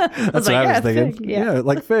 That's what I was thinking. Fig, yeah,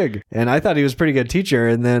 like Fig. And I thought he was a pretty good teacher.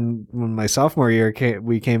 And then when my sophomore year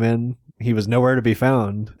we came in, he was nowhere to be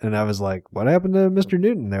found. And I was like, what happened to Mr.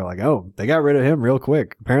 Newton? They're like, oh, they got rid of him real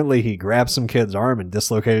quick. Apparently he grabbed some kid's arm and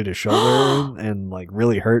dislocated his shoulder and like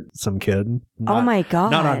really hurt some kid. Oh my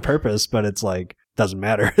God. Not on purpose, but it's like, doesn't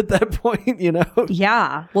matter at that point,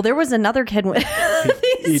 Yeah. Well, there was another kid with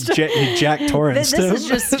he Jack Torrance. This is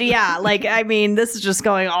just, this is just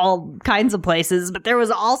going all kinds of places. But there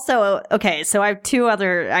was also, so I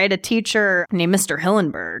had a teacher named Mr.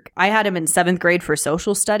 Hillenberg. I had him in 7th grade for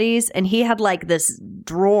social studies. And he had like this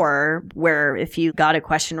drawer where if you got a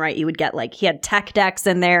question right, you would get like, he had tech decks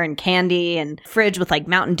in there and candy and fridge with like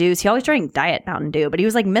Mountain Dews. He always drank Diet Mountain Dew, but he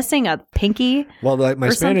was like missing a pinky. Well, like my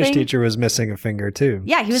Spanish teacher was missing a finger too.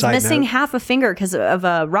 Yeah, he was missing half a finger because of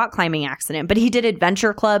a rock climbing accident. But he did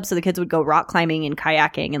adventure club, so the kids would go rock climbing and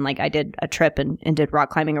kayaking, and like I did a trip and did rock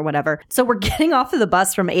climbing or whatever. So we're getting off of the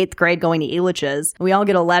bus from 8th grade going to Elitch's. We all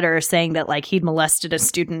get a letter saying that like he'd molested a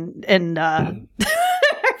student, and I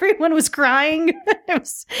everyone was crying. It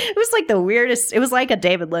was like the weirdest. It was like a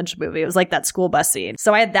David Lynch movie. It was like that school bus scene.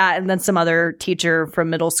 So I had that, and then some other teacher from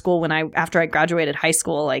middle school after I graduated high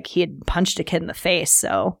school, like he had punched a kid in the face,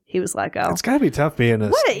 so he was let go. It's gotta be tough being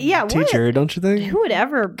a teacher, don't you think? Who would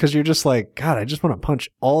ever? Because you're just like, God, I just want to punch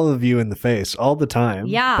all of you in the face all the time.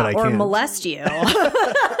 Yeah, but I or can't. molest you.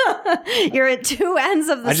 You're at two ends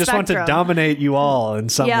of the spectrum. I just want to dominate you all in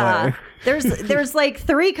some way. There's like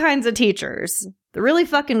three kinds of teachers. The really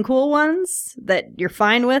fucking cool ones that you're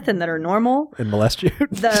fine with and that are normal. And molest you?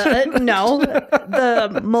 The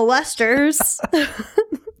molesters.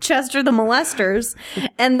 Chester the molesters.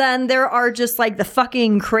 And then there are just like the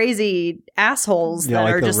fucking crazy assholes that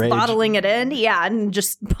like are just rage. bottling it in. Yeah, and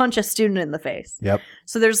just punch a student in the face. Yep.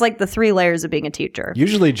 So there's like the three layers of being a teacher.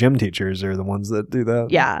 Usually gym teachers are the ones that do that.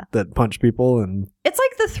 Yeah. That punch people and... It's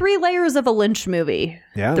like the three layers of a Lynch movie.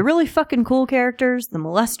 Yeah. The really fucking cool characters, the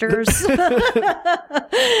molesters,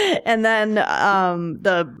 and then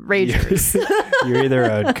the ragers. You're either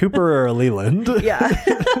a Cooper or a Leland. Yeah.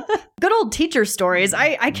 Good old teacher stories.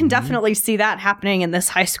 I can definitely see that happening in this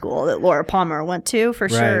high school that Laura Palmer went to, for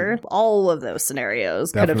sure. All of those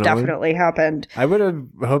scenarios could have definitely happened. I would have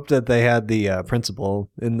hoped that they had the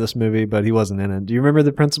principal in this movie, but he wasn't in it. Do you remember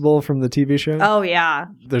the principal from the TV show? Oh, yeah.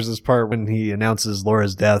 There's this part when he announces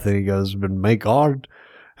Laura's death and he goes, "But may God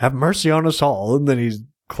have mercy on us all." And then he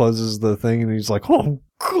closes the thing and he's like, "Oh,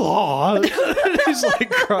 God." He's like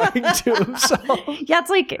crying to himself. Yeah, it's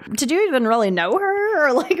like, did you even really know her?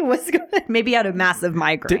 Or like, maybe he had a massive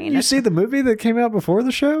migraine. Didn't you see the movie that came out before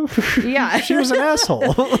the show? Yeah. She was an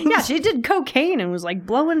asshole. Yeah, she did cocaine and was like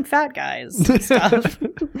blowing fat guys and stuff.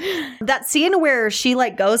 That scene where she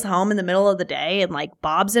like goes home in the middle of the day and like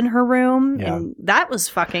Bob's in her room. Yeah. And that was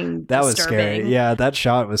fucking That was disturbing. scary. Yeah, that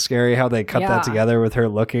shot was scary. How they cut that together with her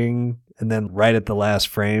looking. And then right at the last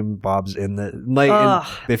frame, Bob's in the and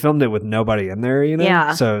they filmed it with nobody in there, you know?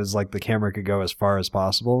 Yeah. So it was like the camera could go as far as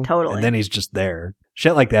possible. Totally. And then he's just there.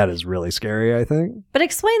 Shit like that is really scary, I think. But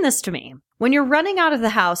explain this to me. When you're running out of the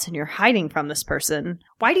house and you're hiding from this person,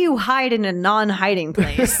 why do you hide in a non-hiding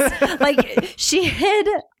place? Like, she hid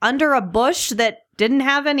under a bush that didn't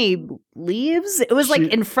have any leaves. It was like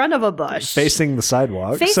in front of a bush. Facing the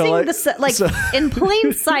sidewalk. In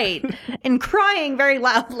plain sight and crying very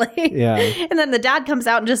loudly. Yeah. And then the dad comes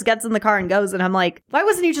out and just gets in the car and goes. And I'm like, why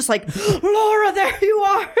wasn't he just like, "Laura, there you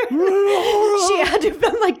are"? She had to have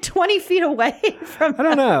been like 20 feet away from I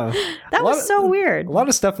don't know. That was so weird. A lot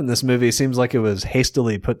of stuff in this movie seems like it was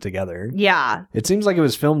hastily put together. Yeah. It seems like it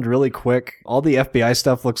was filmed really quick. All the FBI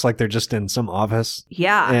stuff looks like they're just in some office.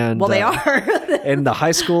 Yeah. And, well, they are. And the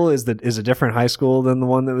high school is a different high school than the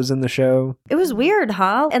one that was in the show. It was weird,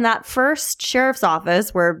 huh? In that first sheriff's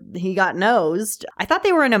office where he got nosed, I thought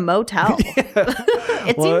they were in a motel.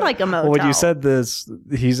 It seemed like a motel. When you said this,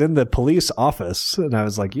 he's in the police office, and I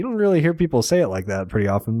was like, you don't really hear people say it like that pretty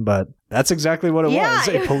often, but that's exactly what it was,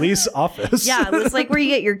 a police office. Yeah, it was like where you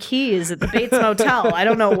get your keys at the Bates Motel. I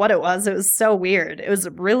don't know what it was. It was so weird. It was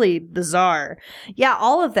really bizarre. Yeah,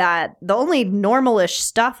 all of that. The only normal-ish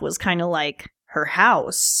stuff was kind of like her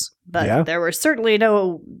house, but there were certainly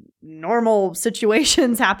no normal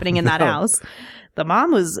situations happening in that house. The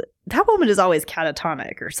mom that woman is always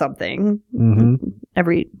catatonic or something. Mm-hmm.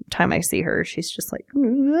 Every time I see her, she's just like,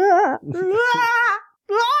 Laura.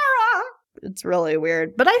 It's really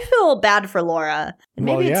weird. But I feel bad for Laura. And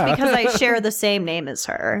maybe it's because I share the same name as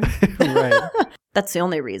her. Right. That's the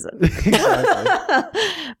only reason. Exactly.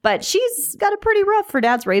 But she's got it pretty rough. Her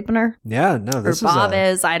dad's raping her. Yeah, no, this or Bob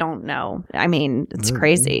is. I don't know. I mean, it's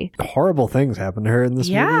crazy. Horrible things happen to her in this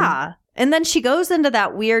movie. Yeah. And then she goes into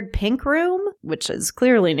that weird pink room, which is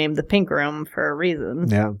clearly named the Pink Room for a reason.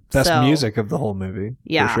 Yeah. Best music of the whole movie.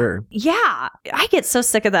 Yeah. For sure. Yeah. I get so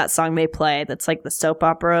sick of that song they play that's like the soap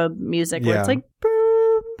opera music where it's like,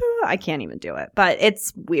 boom, boom. I can't even do it. But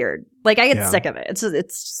it's weird. Like, I get sick of it.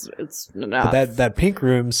 It's enough. But that Pink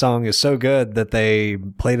Room song is so good that they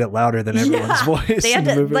played it louder than everyone's voice. They had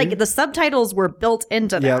to, like, the subtitles were built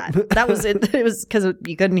into that. That was it. It was because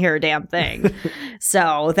you couldn't hear a damn thing.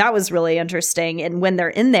 So that was really interesting. And when they're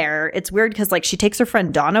in there, it's weird because, like, she takes her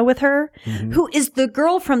friend Donna with her, who is the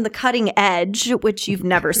girl from The Cutting Edge, which you've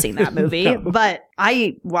never seen that movie. No. But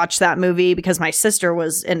I watched that movie because my sister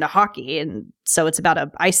was into hockey. And so it's about an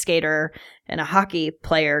ice skater and a hockey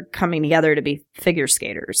player coming together to be figure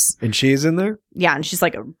skaters. And she's in there? Yeah, and she's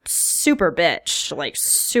like a super bitch, like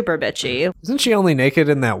super bitchy. Isn't she only naked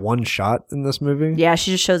in that one shot in this movie? Yeah,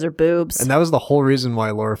 she just shows her boobs. And that was the whole reason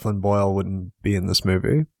why Laura Flynn Boyle wouldn't be in this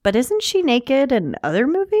movie. But isn't she naked in other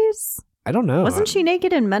movies? I don't know. Wasn't she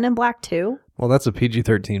naked in Men in Black 2? Well, that's a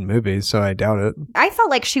PG-13 movie, so I doubt it. I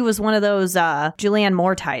felt like she was one of those Julianne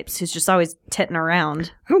Moore types who's just always titting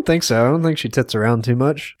around. I don't think so. I don't think she tits around too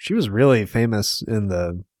much. She was really famous in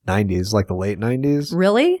the 90s, like the late 90s.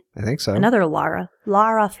 Really? I think so. Another Lara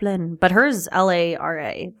Flynn. But hers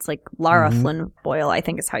Lara. It's like Lara Flynn Boyle, I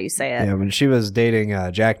think is how you say it. Yeah, when she was dating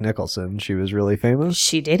Jack Nicholson, she was really famous.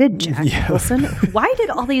 She dated Jack Nicholson? Why did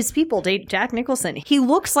all these people date Jack Nicholson? He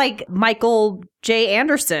looks like Michael J.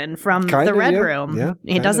 Anderson from The Red Room.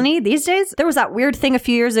 Yeah, doesn't he these days? There was that weird thing a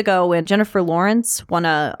few years ago when Jennifer Lawrence won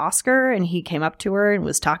an Oscar and he came up to her and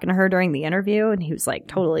was talking to her during the interview and he was like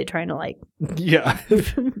totally trying to like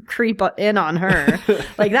creep in on her.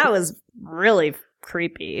 Like that was really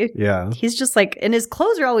creepy. Yeah. He's just like, and his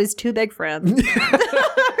clothes are always too big for him.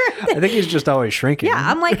 I think he's just always shrinking. Yeah,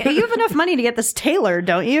 I'm like, you have enough money to get this tailored,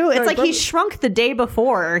 don't you? It's like he shrunk the day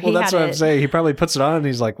before. Well, that's what I'm saying. He probably puts it on and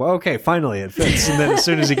he's like, well, okay, finally it fits. And then as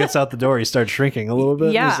soon as he gets out the door, he starts shrinking a little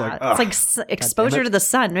bit. Yeah, he's like, it's like exposure to the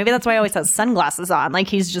sun. Maybe that's why he always has sunglasses on. Like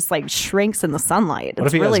he's just like shrinks in the sunlight. What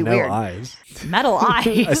if he really has no weird. eyes? Metal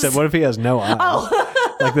eyes. I said, what if he has no eyes? Oh.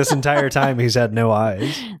 Like this entire time he's had no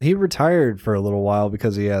eyes. He retired for a little while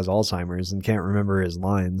because he has Alzheimer's and can't remember his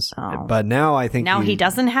lines. Oh. But now I think he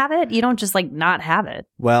doesn't have it? You don't just like not have it.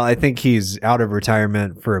 Well, I think he's out of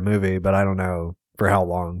retirement for a movie, but I don't know for how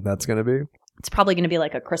long that's going to be. It's probably going to be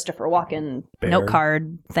like a Christopher Walken Bear. note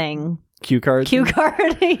card thing. Cue card? Cue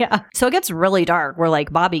card, yeah. So it gets really dark where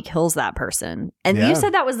like Bobby kills that person. And you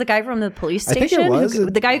said that was the guy from the police I station? think it was.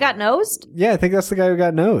 The guy who got nosed? Yeah, I think that's the guy who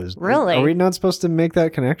got nosed. Really? Are we not supposed to make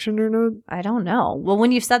that connection or not? I don't know. Well,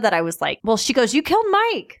 when you said that, I was like, well, she goes, you killed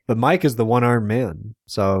Mike. But Mike is the one-armed man.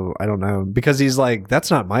 So I don't know. Because he's like,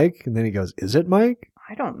 that's not Mike. And then he goes, is it Mike?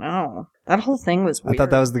 I don't know. That whole thing was weird. I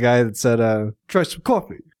thought that was the guy that said, try some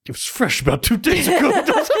coffee. It was fresh about 2 days ago.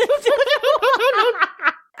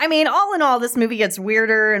 I mean, all in all, this movie gets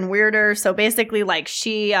weirder and weirder. So basically, like,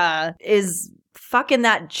 she is fucking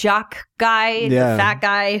that jock guy, the fat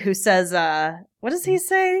guy who says, what does he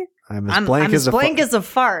say? I'm as blank as a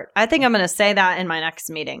fart. I think I'm going to say that in my next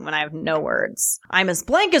meeting when I have no words. I'm as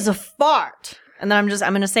blank as a fart. And then I'm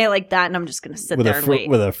going to say it like that, and I'm just going to sit there and wait.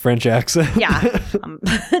 With a French accent? Yeah.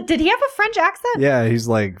 Did he have a French accent? Yeah, he's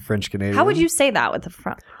like French-Canadian. How would you say that with the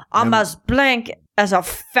French? I'm as blank as a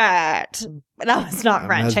fat. That was not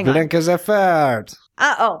French. I'm as blank as a fart.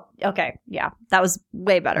 Oh, okay. Yeah. That was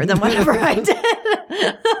way better than whatever I did.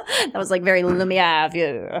 That was like very Lumiere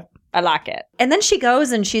view. I like it. And then she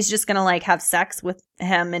goes and she's just going to like have sex with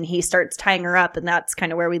him and he starts tying her up. And that's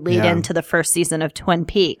kind of where we lead into the first season of Twin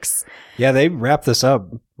Peaks. Yeah, they wrap this up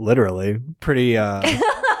literally pretty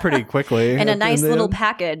quickly. In a nice little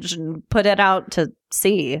package and put it out to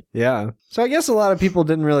sea. Yeah. So I guess a lot of people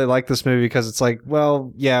didn't really like this movie because it's like,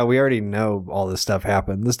 well, yeah, we already know all this stuff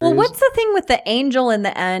happened. Well, what's the thing with the angel in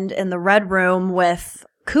the end in the Red Room with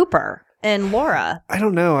Cooper and Laura? I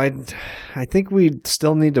don't know. I think we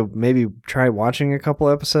still need to maybe try watching a couple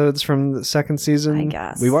episodes from the second season. I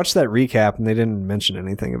guess. We watched that recap and they didn't mention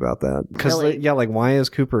anything about that. Because, Really? like, why is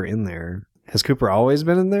Cooper in there? Has Cooper always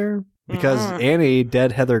been in there? Because Annie,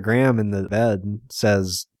 dead Heather Graham in the bed,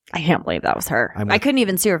 says, I can't believe that was her. I couldn't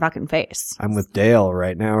even see her fucking face. I'm with Dale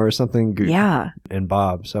right now or something. Yeah. And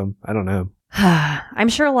Bob. So I don't know. I'm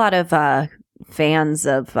sure a lot of fans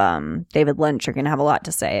of David Lynch are going to have a lot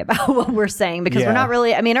to say about what we're saying because we're not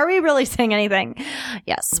really, I mean, are we really saying anything?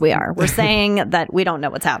 Yes, we are. We're saying that we don't know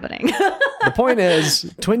what's happening. The point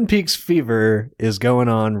is, Twin Peaks fever is going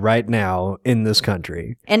on right now in this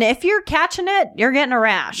country. And if you're catching it, you're getting a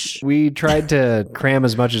rash. We tried to cram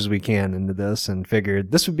as much as we can into this and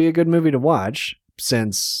figured this would be a good movie to watch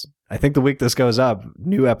since I think the week this goes up,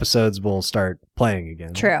 new episodes will start playing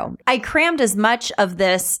again. True. I crammed as much of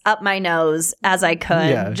this up my nose as I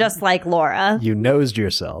could, just like Laura. You nosed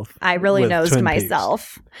yourself. I really nosed Twin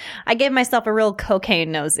myself. Peaks. I gave myself a real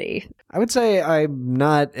cocaine nosy. I would say I'm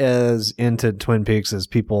not as into Twin Peaks as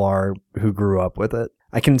people are who grew up with it.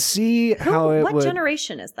 I can see how it What would...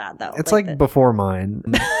 generation is that, though? It's like before mine.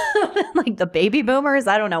 Like the baby boomers?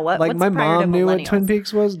 I don't know. What's my prior to mom knew what millennials? Twin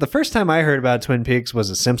Peaks was. The first time I heard about Twin Peaks was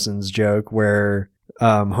a Simpsons joke where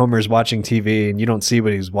Homer's watching TV and you don't see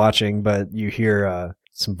what he's watching, but you hear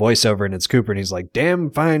some voiceover and it's Cooper and he's like,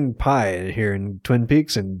 damn fine pie here in Twin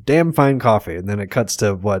Peaks and damn fine coffee. And then it cuts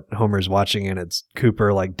to what Homer's watching and it's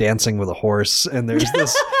Cooper like dancing with a horse and there's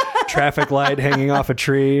this traffic light hanging off a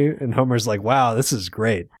tree and Homer's like, wow, this is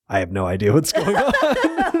great. I have no idea what's going on.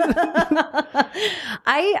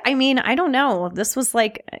 I mean, I don't know. This was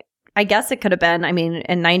like, I guess it could have been, I mean,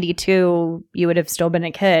 in 92, you would have still been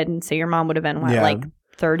a kid. And so your mom would have been, what, like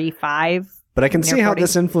 35? But I can see Near how 40.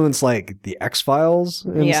 this influenced like the X-Files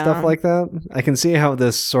and Yeah. stuff like that. I can see how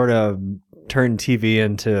this sort of turned TV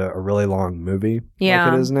into a really long movie Yeah.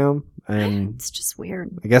 like it is now. And It's just weird.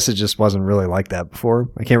 I guess it just wasn't really like that before.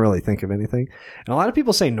 I can't really think of anything. And a lot of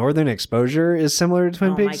people say Northern Exposure is similar to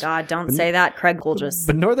Twin Oh my Peaks. God, don't say that. Craig will just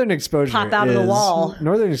But Northern Exposure pop out of the wall.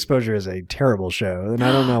 Northern Exposure is a terrible show, and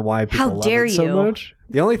I don't know why people How love dare it so you. much.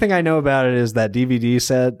 The only thing I know about it is that DVD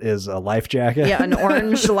set is a life jacket. Yeah, an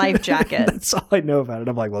orange life jacket. That's all I know about it.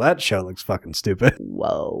 I'm like, well, that show looks fucking stupid.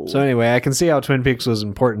 Whoa. So anyway, I can see how Twin Peaks was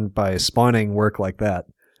important by spawning work like that.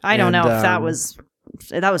 I don't And, know if that was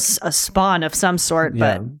a spawn of some sort,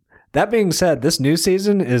 but That being said, this new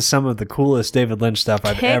season is some of the coolest David Lynch stuff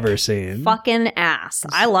I've kick ever seen. fucking ass.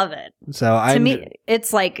 I love it. So To me,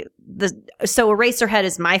 it's like so Eraserhead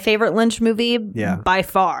is my favorite Lynch movie by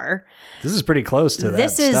far. this is pretty close to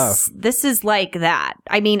that stuff. This is like that.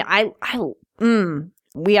 I mean,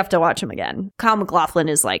 we have to watch him again. Kyle MacLachlan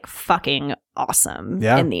is like fucking awesome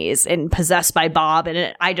in these, and Possessed by Bob,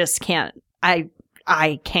 and I just can't. I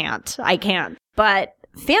can't. But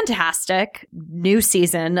fantastic new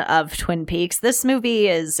season of Twin Peaks. This movie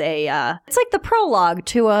is it's like the prologue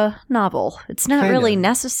to a novel. It's not really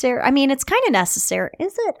necessary. I mean, it's kind of necessary.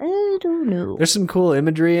 Is it? I don't know. There's some cool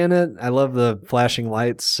imagery in it. I love the flashing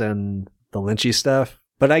lights and the Lynchy stuff.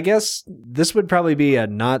 But I guess this would probably be a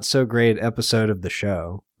not so great episode of the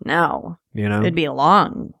show. No. You know? It'd be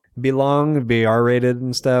long. It'd be R-rated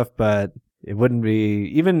and stuff, but it wouldn't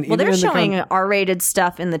be even. Well, they're in the showing R-rated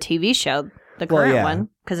stuff in the TV show, the current one,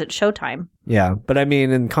 because it's Showtime. Yeah, but I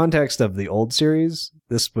mean, in context of the old series,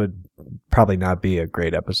 this would probably not be a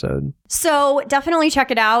great episode. So definitely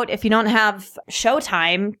check it out. If you don't have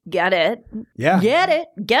Showtime, get it. Yeah. Get it.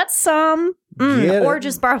 Get some. Get or it.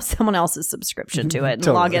 just borrow someone else's subscription to it and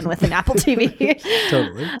Totally. log in with an Apple TV.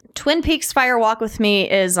 Totally. Twin Peaks Fire Walk with Me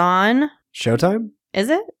is on. Showtime? Is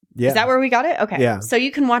it? Yeah. Is that where we got it? Okay. Yeah. So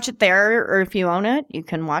you can watch it there, or if you own it, you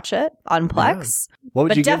can watch it on Plex. What would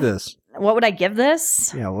But you give this? What would I give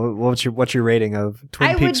this? Yeah, what's your rating of Twin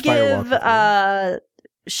I Peaks would Fire Walk give with Me?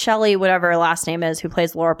 Shelley, whatever her last name is, who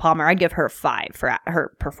plays Laura Palmer, I'd give her 5 for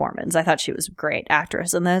her performance. I thought she was a great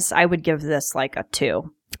actress in this. I would give this like a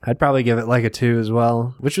 2. I'd probably give it like a 2 as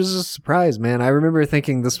well, which was a surprise, man. I remember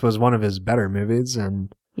thinking this was one of his better movies,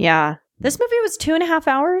 and Yeah. This movie was 2.5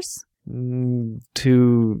 hours.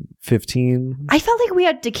 2:15. I felt like we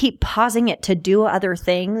had to keep pausing it to do other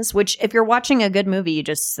things, which if you're watching a good movie, you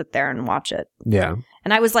just sit there and watch it. Yeah.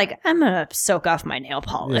 And I was like, I'm going to soak off my nail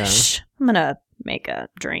polish. I'm going to make a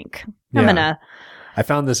drink. Yeah. I'm going to... I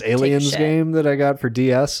found this Aliens shit. game that I got for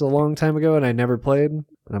DS a long time ago, and I never played. And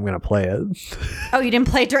I'm going to play it. Oh, you didn't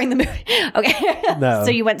play during the movie? Okay. No.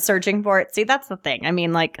 So you went searching for it. See, that's the thing. I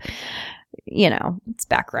mean, like, you know, it's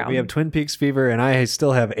background. We have Twin Peaks fever, and I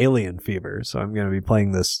still have Alien fever, so I'm going to be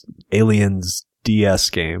playing this Aliens DS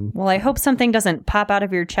game. Well, I hope something doesn't pop out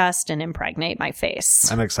of your chest and impregnate my face.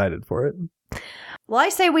 I'm excited for it. Well, I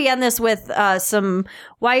say we end this with some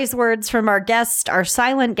wise words from our guest, our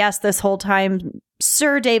silent guest this whole time,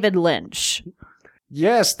 Sir David Lynch.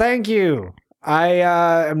 Yes, thank you. I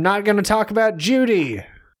am not going to talk about Judy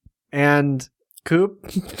and Coop.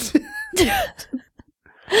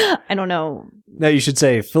 I don't know. No, you should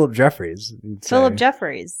say Philip Jeffries. You'd Philip say.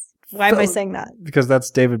 Jeffries. Why am I saying that? Because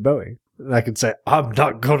that's David Bowie. And I could say, I'm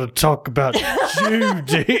not going to talk about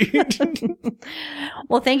Judy.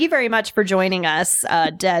 Well, thank you very much for joining us,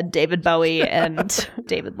 dead David Bowie and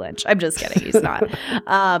David Lynch. I'm just kidding. He's not.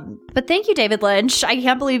 But thank you, David Lynch. I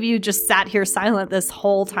can't believe you just sat here silent this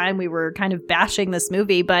whole time we were kind of bashing this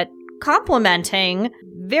movie, but complimenting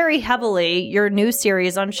very heavily your new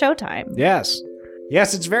series on Showtime. Yes.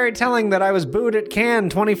 Yes, it's very telling that I was booed at Cannes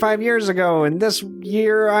 25 years ago, and this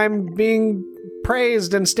year I'm being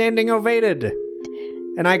praised and standing ovated.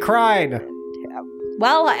 And I cried.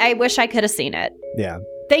 Well, I wish I could have seen it. Yeah.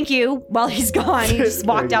 Thank you. While he's gone, he just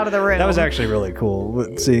walked out of the room. That was actually really cool,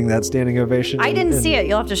 seeing that standing ovation. I didn't and- see it.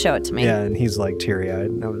 You'll have to show it to me. Yeah, and he's like teary-eyed.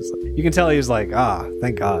 And I was like, you can tell he was like,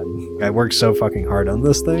 thank God. I worked so fucking hard on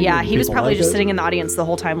this thing. Yeah, and he was people probably like just it. sitting in the audience the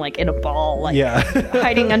whole time, like in a ball, like Yeah.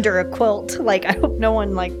 hiding under a quilt. Like, I hope no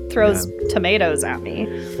one like throws tomatoes at me.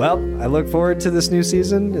 Well, I look forward to this new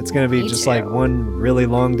season. It's going to be Me just too. like one really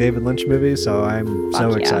long David Lynch movie, so I'm so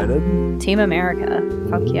Fuck yeah. excited. Team America.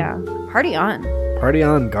 Fuck yeah. Party on. Party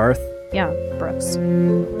on, Garth. Yeah, Brooks.